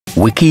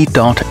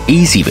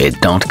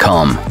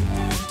wiki.ezvid.com.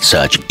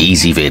 Search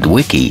Ezvid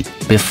Wiki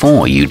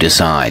before you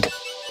decide.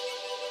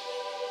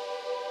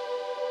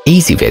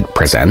 Ezvid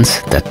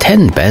presents the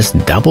 10 best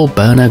double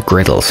burner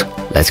griddles.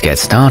 Let's get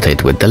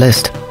started with the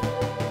list.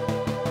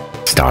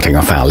 Starting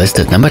off our list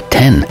at number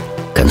 10.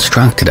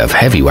 Constructed of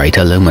heavyweight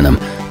aluminum,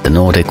 the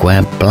Nordic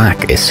Ware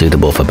Black is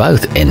suitable for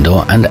both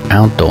indoor and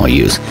outdoor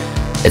use.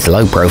 Its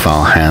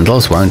low-profile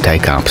handles won't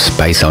take up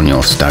space on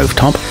your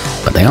stovetop,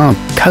 but they are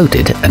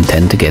coated and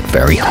tend to get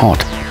very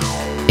hot.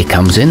 It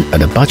comes in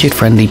at a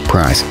budget-friendly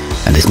price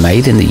and is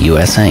made in the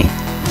USA.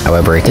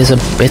 However, it is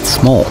a bit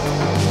small.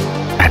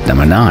 At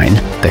number 9,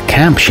 the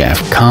Camp Chef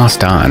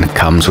cast iron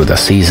comes with a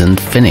seasoned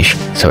finish,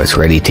 so it's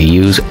ready to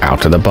use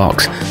out of the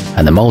box,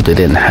 and the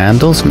molded-in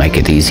handles make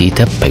it easy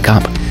to pick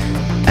up.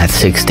 At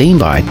 16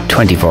 by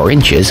 24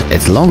 inches,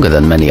 it's longer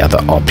than many other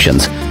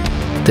options.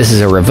 This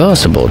is a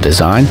reversible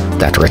design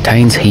that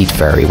retains heat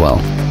very well,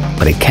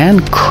 but it can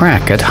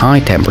crack at high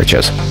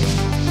temperatures.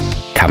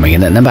 Coming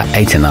in at number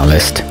 8 in our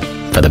list.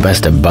 For the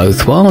best of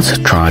both worlds,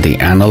 try the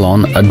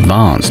Anolon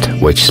Advanced,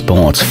 which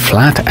sports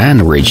flat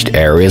and ridged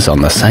areas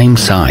on the same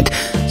side,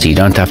 so you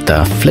don't have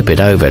to flip it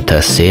over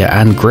to sear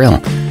and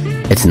grill.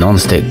 Its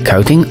non-stick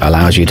coating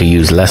allows you to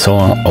use less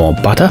oil or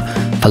butter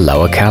for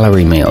lower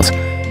calorie meals.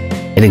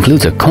 It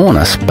includes a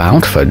corner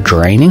spout for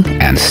draining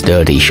and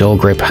sturdy shore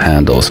grip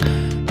handles.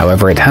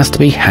 However, it has to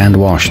be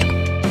hand-washed.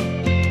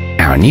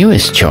 Our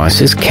newest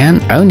choices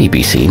can only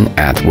be seen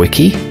at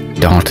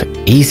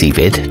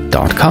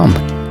wiki.ezvid.com.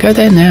 Go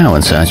there now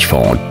and search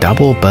for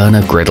double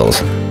burner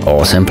griddles,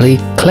 or simply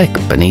click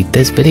beneath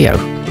this video.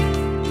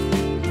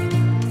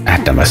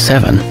 At number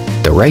 7,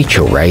 the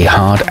Rachael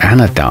Hard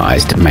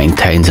Anodized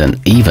maintains an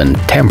even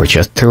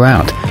temperature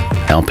throughout,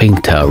 helping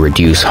to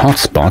reduce hot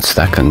spots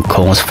that can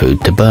cause food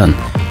to burn.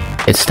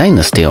 Its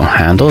stainless steel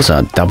handles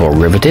are double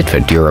riveted for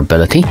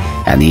durability,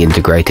 and the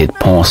integrated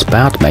pour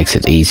spout makes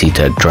it easy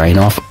to drain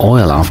off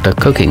oil after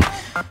cooking.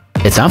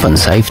 It's oven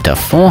safe to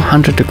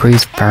 400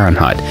 degrees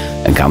Fahrenheit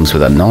and comes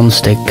with a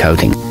non-stick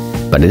coating,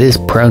 but it is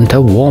prone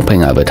to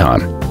warping over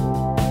time.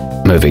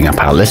 Moving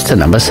up our list to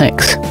number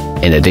 6.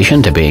 In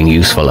addition to being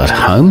useful at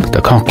home,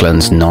 the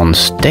Coghlan's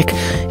non-stick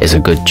is a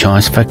good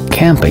choice for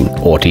camping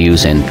or to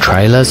use in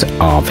trailers,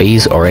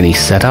 RVs, or any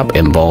setup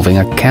involving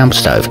a camp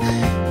stove.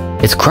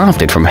 It's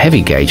crafted from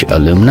heavy gauge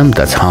aluminum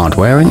that's hard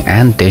wearing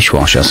and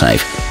dishwasher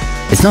safe.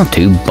 It's not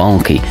too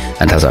bulky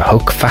and has a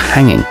hook for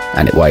hanging,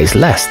 and it weighs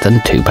less than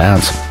 2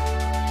 pounds.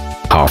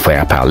 Halfway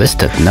up our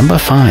list at number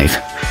 5.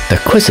 The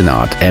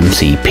Cuisinart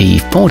MCP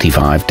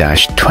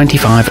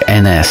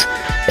 45-25NS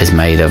is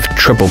made of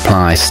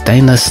triple-ply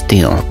stainless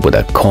steel with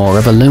a core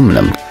of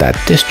aluminum that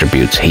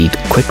distributes heat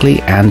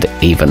quickly and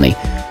evenly.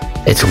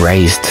 Its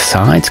raised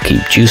sides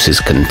keep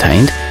juices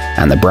contained,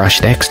 and the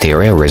brushed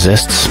exterior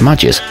resists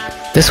smudges.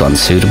 This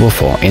one's suitable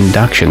for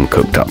induction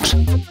cooktops.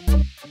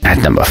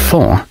 At number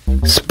 4,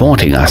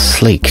 sporting a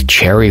sleek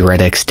cherry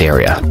red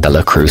exterior,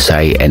 the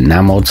creuset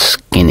enameled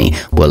skinny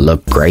will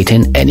look great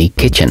in any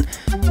kitchen.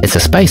 It's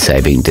a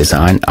space-saving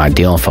design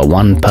ideal for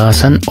one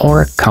person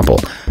or a couple,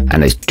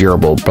 and its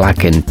durable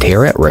black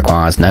interior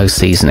requires no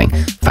seasoning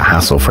for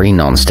hassle-free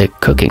non-stick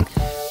cooking.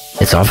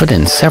 It's offered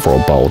in several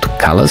bold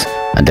colors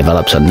and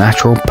develops a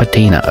natural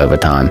patina over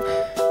time.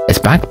 It's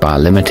backed by a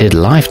limited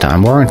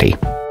lifetime warranty.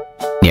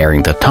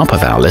 Nearing the top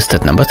of our list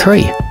at number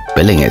 3,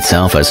 billing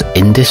itself as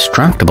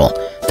indestructible,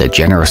 the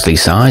generously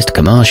sized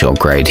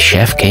commercial-grade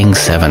Chef King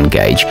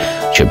 7-gauge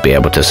should be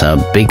able to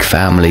serve big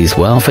families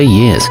well for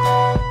years.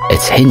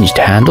 Its hinged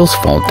handles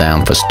fold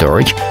down for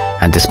storage,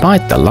 and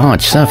despite the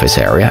large surface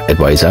area, it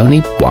weighs only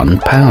 1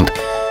 pound.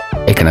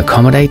 It can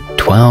accommodate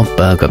 12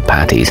 burger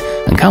patties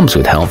and comes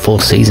with helpful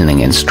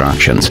seasoning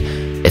instructions.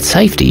 It's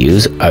safe to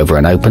use over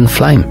an open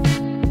flame.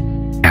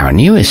 Our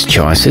newest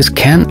choices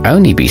can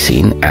only be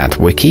seen at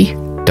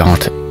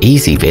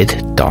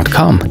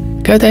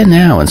wiki.ezvid.com. Go there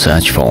now and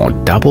search for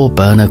double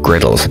burner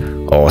griddles,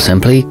 or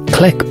simply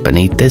click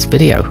beneath this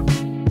video.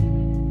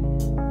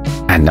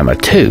 And number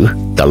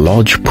 2, the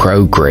Lodge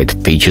Pro Grid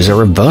features a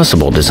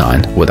reversible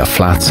design with a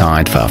flat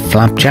side for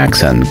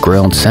flapjacks and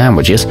grilled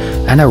sandwiches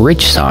and a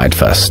ridge side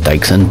for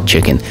steaks and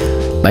chicken.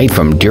 Made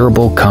from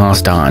durable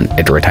cast iron,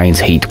 it retains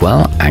heat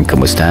well and can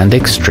withstand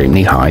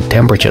extremely high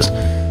temperatures.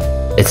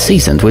 It's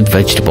seasoned with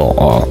vegetable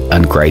oil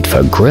and great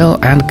for grill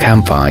and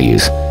campfire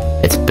use.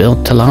 It's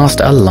built to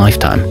last a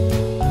lifetime.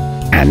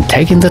 And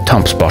taking the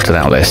top spot on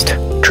our list,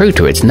 true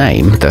to its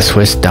name, the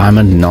Swiss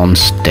Diamond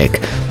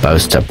Non-Stick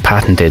boasts a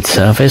patented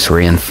surface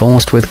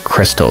reinforced with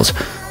crystals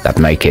that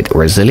make it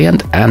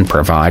resilient and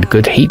provide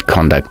good heat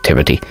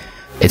conductivity.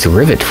 Its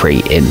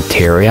rivet-free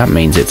interior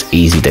means it's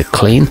easy to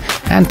clean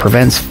and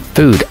prevents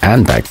food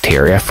and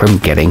bacteria from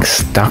getting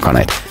stuck on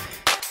it.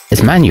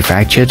 It's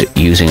manufactured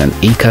using an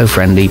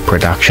eco-friendly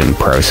production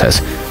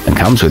process and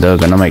comes with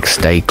ergonomic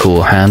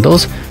stay-cool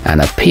handles and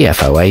a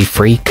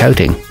PFOA-free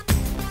coating.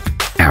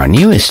 Our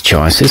newest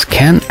choices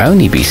can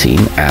only be seen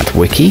at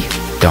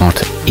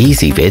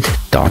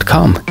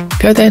wiki.ezvid.com.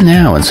 Go there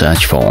now and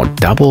search for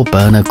double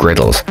burner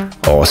griddles,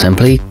 or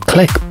simply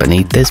click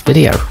beneath this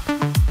video.